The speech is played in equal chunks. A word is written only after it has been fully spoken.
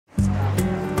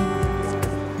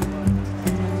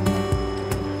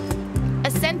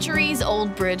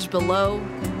centuries-old bridge below,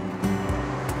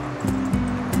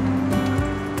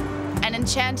 an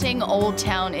enchanting old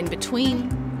town in between,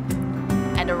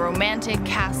 and a romantic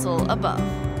castle above.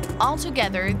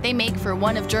 Altogether, they make for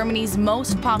one of Germany's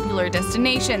most popular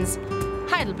destinations,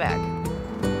 Heidelberg.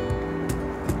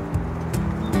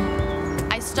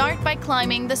 I start by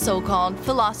climbing the so-called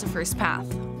Philosopher's Path,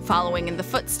 following in the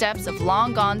footsteps of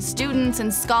long-gone students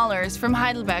and scholars from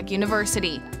Heidelberg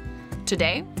University.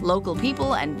 Today, local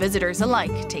people and visitors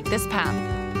alike take this path.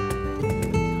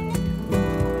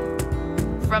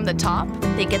 From the top,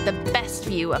 they get the best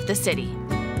view of the city.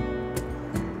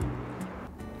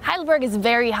 Heidelberg is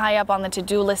very high up on the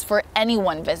to-do list for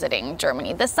anyone visiting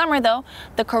Germany. This summer, though,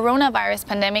 the coronavirus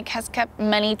pandemic has kept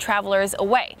many travelers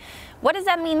away. What does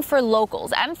that mean for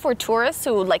locals and for tourists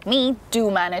who, like me,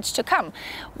 do manage to come?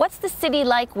 What's the city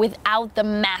like without the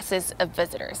masses of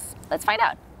visitors? Let's find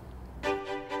out.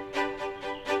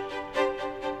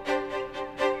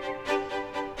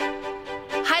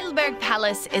 Heidelberg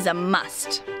Palace is a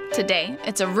must. Today,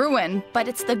 it's a ruin, but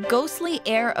it's the ghostly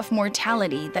air of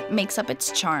mortality that makes up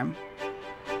its charm.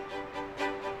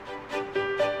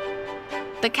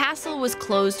 The castle was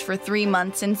closed for 3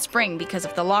 months in spring because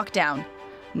of the lockdown.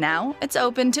 Now, it's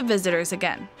open to visitors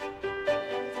again.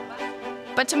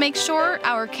 But to make sure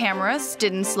our cameras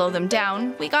didn't slow them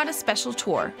down, we got a special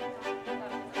tour.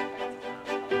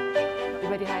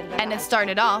 And it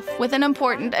started off with an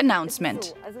important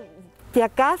announcement.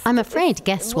 I'm afraid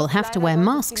guests will have to wear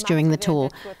masks during the tour.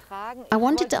 I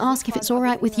wanted to ask if it's all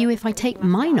right with you if I take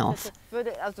mine off.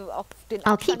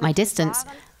 I'll keep my distance,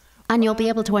 and you'll be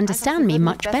able to understand me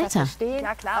much better.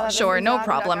 Sure, no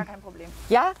problem.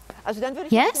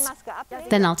 Yes?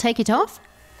 Then I'll take it off,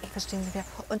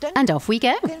 and off we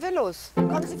go.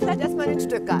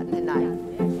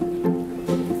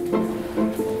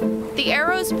 The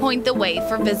arrows point the way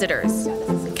for visitors.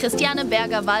 Christiane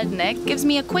Berger-Waldeneck gives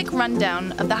me a quick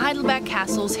rundown of the Heidelberg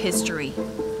Castle's history.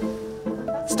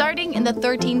 Starting in the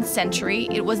 13th century,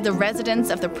 it was the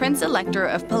residence of the Prince-Elector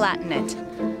of Palatinate.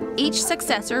 Each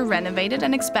successor renovated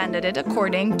and expanded it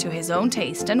according to his own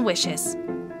taste and wishes.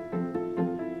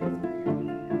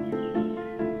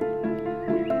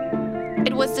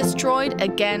 It was destroyed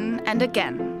again and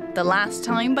again, the last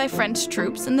time by French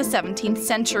troops in the 17th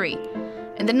century.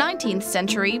 In the 19th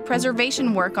century,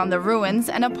 preservation work on the ruins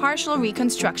and a partial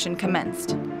reconstruction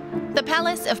commenced. The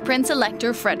palace of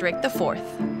Prince-Elector Frederick IV.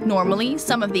 Normally,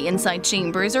 some of the inside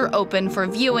chambers are open for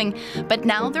viewing, but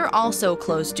now they're also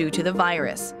closed due to the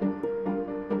virus.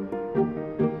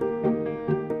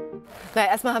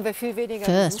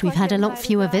 First, we've had a lot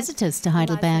fewer visitors to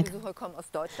Heidelberg.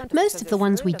 Most of the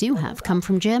ones we do have come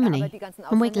from Germany,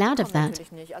 and we're glad of that.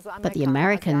 But the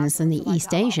Americans and the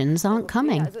East Asians aren't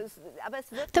coming.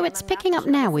 Though it's picking up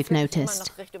now, we've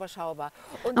noticed.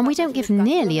 And we don't give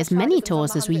nearly as many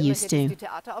tours as we used to.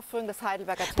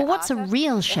 But what's a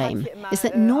real shame is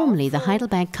that normally the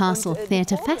Heidelberg Castle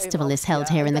Theatre Festival is held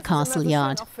here in the castle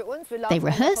yard. They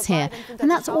rehearse here,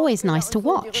 and that's always nice to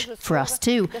watch, for us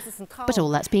too. But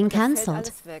all that's being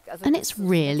cancelled. And it's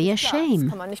really a shame.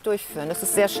 But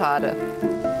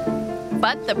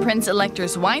the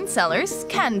Prince-Elector's wine cellars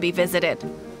can be visited.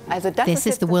 This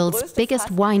is the world's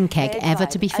biggest wine keg ever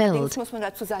to be filled.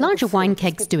 Larger wine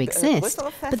kegs do exist,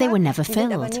 but they were never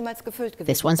filled.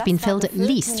 This one's been filled at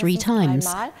least 3 times.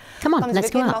 Come on,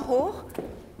 let's go up.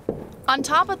 On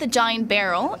top of the giant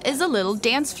barrel is a little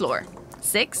dance floor.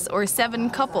 6 or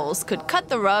 7 couples could cut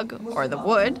the rug, or the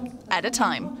wood, at a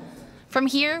time. From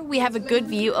here, we have a good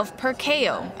view of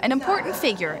Perkeo, an important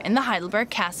figure in the Heidelberg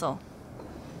Castle.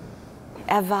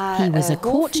 He was a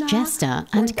court jester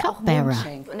and cupbearer,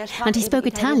 and he spoke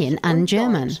Italian and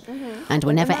German. And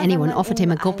whenever anyone offered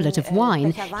him a goblet of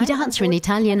wine, he'd answer in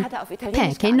Italian,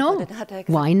 "Perché no?"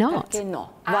 Why not?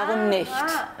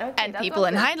 And people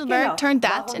in Heidelberg turned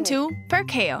that into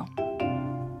Perkeo.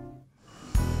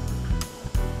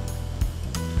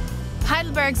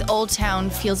 Heidelberg's old town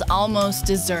feels almost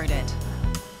deserted.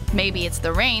 Maybe it's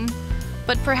the rain,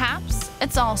 but perhaps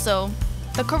it's also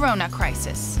the corona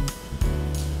crisis.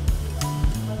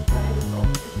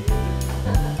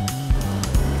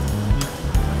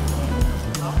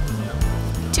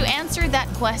 To answer that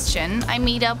question, I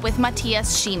meet up with Matthias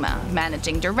Schiemer,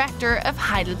 Managing Director of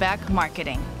Heidelberg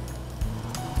Marketing.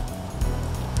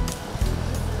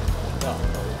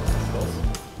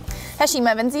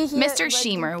 Mr.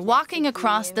 Schiemer, walking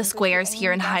across the squares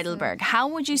here in Heidelberg, how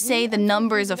would you say the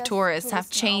numbers of tourists have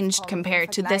changed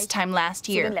compared to this time last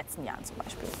year?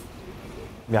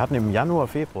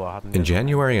 In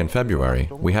January and February,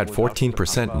 we had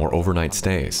 14% more overnight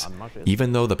stays,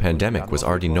 even though the pandemic was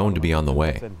already known to be on the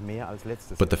way.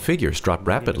 But the figures dropped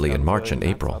rapidly in March and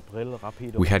April.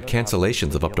 We had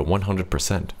cancellations of up to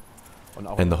 100%.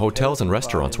 And the hotels and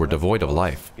restaurants were devoid of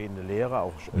life.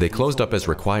 They closed up as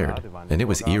required, and it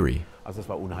was eerie.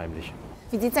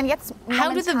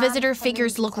 How do the visitor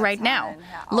figures look right now?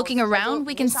 Looking around,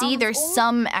 we can see there's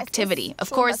some activity.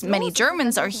 Of course, many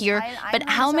Germans are here, but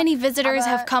how many visitors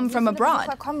have come from abroad?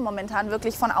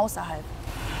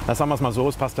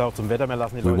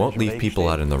 We won't leave people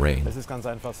out in the rain.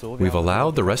 We've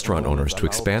allowed the restaurant owners to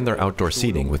expand their outdoor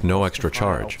seating with no extra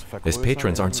charge, as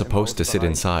patrons aren't supposed to sit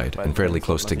inside and fairly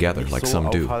close together like some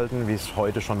do.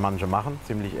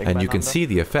 And you can see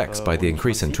the effects by the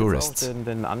increase in tourists.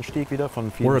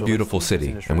 We're a beautiful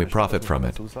city, and we profit from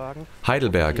it.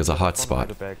 Heidelberg is a hot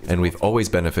spot, and we've always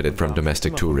benefited from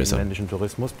domestic tourism.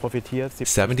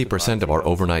 70% of our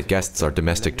overnight guests are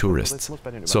domestic tourists,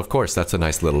 so of course that's a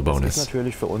nice little bonus.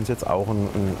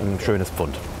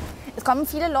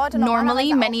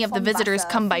 Normally, many of the visitors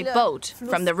come by boat,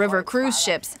 from the river cruise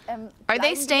ships. Are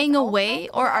they staying away,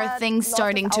 or are things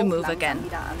starting to move again?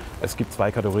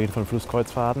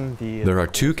 There are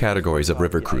two categories of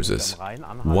river cruises.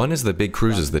 One is the big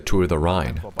cruises that tour the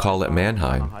Rhine, call at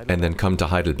Mannheim, and then come to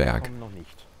Heidelberg.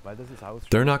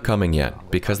 They're not coming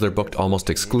yet, because they're booked almost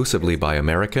exclusively by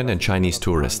American and Chinese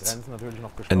tourists,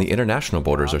 and the international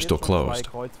borders are still closed.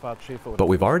 But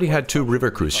we've already had 2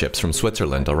 river cruise ships from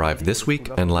Switzerland arrive this week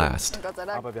and last.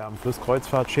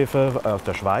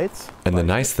 And the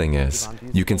nice thing is,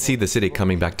 you can see the city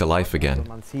coming back to life again.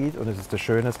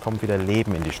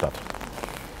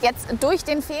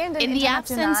 In the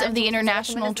absence of the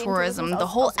international tourism, the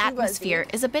whole atmosphere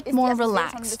is a bit more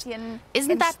relaxed.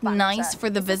 Isn't that nice for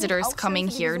the visitors coming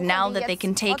here now that they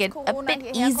can take it a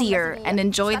bit easier and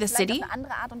enjoy the city?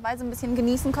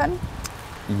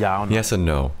 Yes and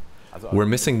no. We're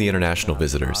missing the international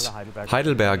visitors.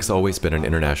 Heidelberg's always been an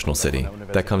international city.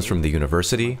 That comes from the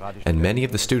university, and many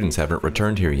of the students haven't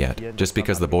returned here yet, just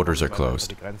because the borders are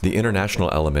closed. The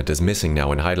international element is missing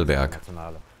now in Heidelberg.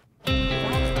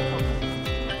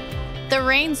 The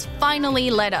rain's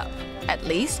finally let up, at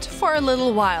least for a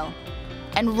little while.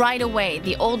 And right away,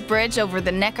 the old bridge over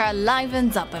the Neckar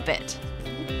livens up a bit.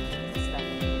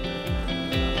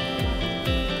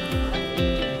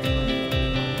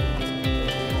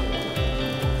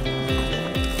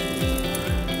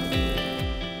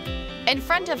 In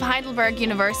front of Heidelberg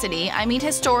University, I meet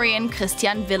historian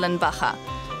Christian Willenbacher.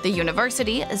 The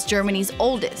university is Germany's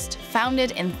oldest,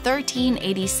 founded in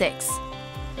 1386.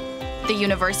 The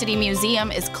University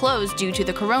Museum is closed due to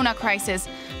the corona crisis,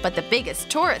 but the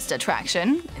biggest tourist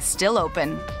attraction is still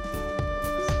open.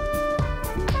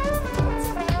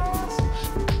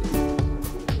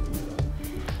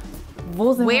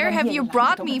 Where have you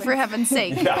brought me, for heaven's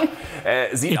sake?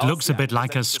 It looks a bit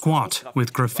like a squat,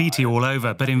 with graffiti all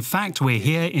over, but in fact we're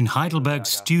here in Heidelberg's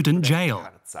student jail,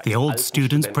 the old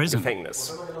students' prison.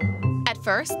 At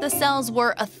first, the cells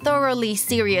were a thoroughly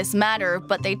serious matter,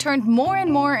 but they turned more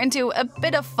and more into a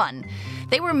bit of fun.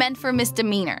 They were meant for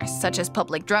misdemeanors, such as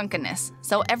public drunkenness,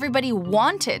 so everybody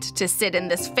wanted to sit in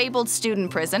this fabled student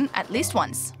prison at least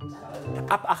once.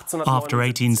 After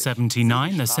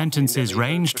 1879, the sentences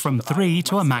ranged from 3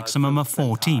 to a maximum of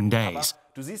 14 days.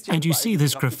 And you see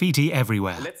this graffiti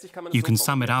everywhere. You can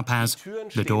sum it up as,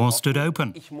 the door stood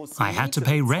open. I had to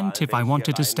pay rent if I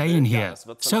wanted to stay in here,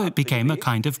 so it became a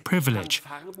kind of privilege.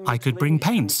 I could bring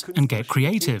paints and get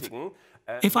creative.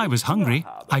 If I was hungry,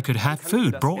 I could have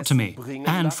food brought to me,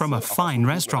 and from a fine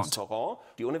restaurant.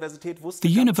 The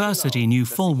university knew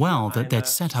full well that they'd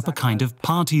set up a kind of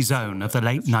party zone of the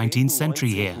late 19th century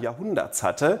here.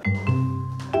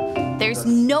 There's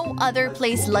no other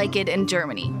place like it in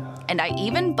Germany. And I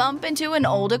even bump into an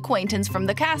old acquaintance from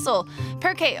the castle,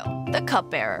 Perkeo, the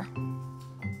cupbearer.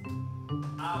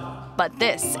 But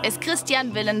this is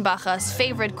Christian Willenbacher's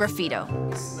favorite graffito.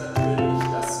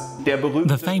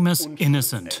 The famous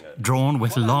Innocent, drawn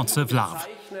with lots of love.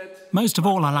 Most of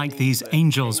all, I like these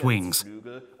angels' wings.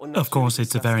 Of course,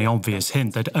 it's a very obvious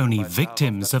hint that only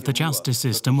victims of the justice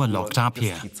system were locked up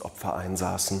here.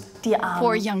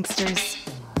 Poor youngsters.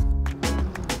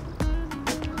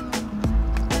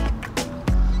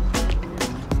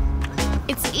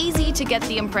 It's easy to get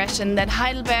the impression that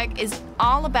Heidelberg is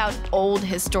all about old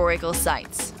historical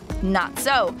sites. Not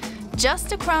so.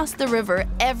 Just across the river,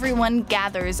 everyone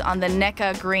gathers on the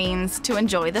Neckar greens to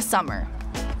enjoy the summer.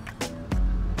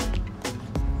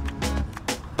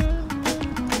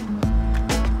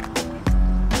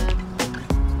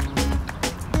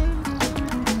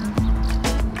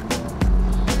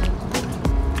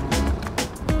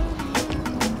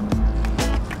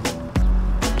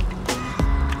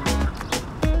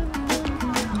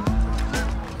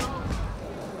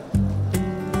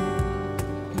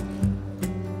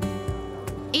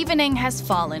 evening has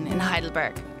fallen in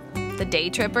Heidelberg. The day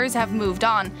trippers have moved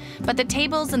on, but the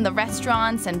tables in the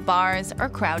restaurants and bars are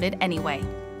crowded anyway.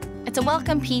 It's a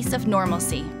welcome piece of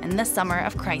normalcy in the summer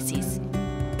of crises.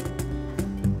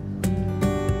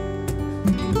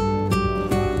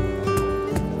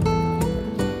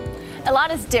 A lot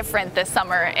is different this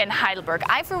summer in Heidelberg.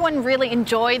 I, for one, really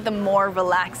enjoyed the more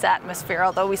relaxed atmosphere,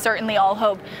 although we certainly all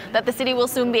hope that the city will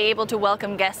soon be able to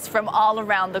welcome guests from all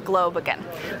around the globe again.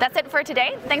 That's it for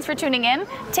today. Thanks for tuning in.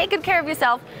 Take good care of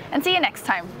yourself and see you next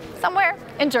time, somewhere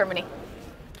in Germany.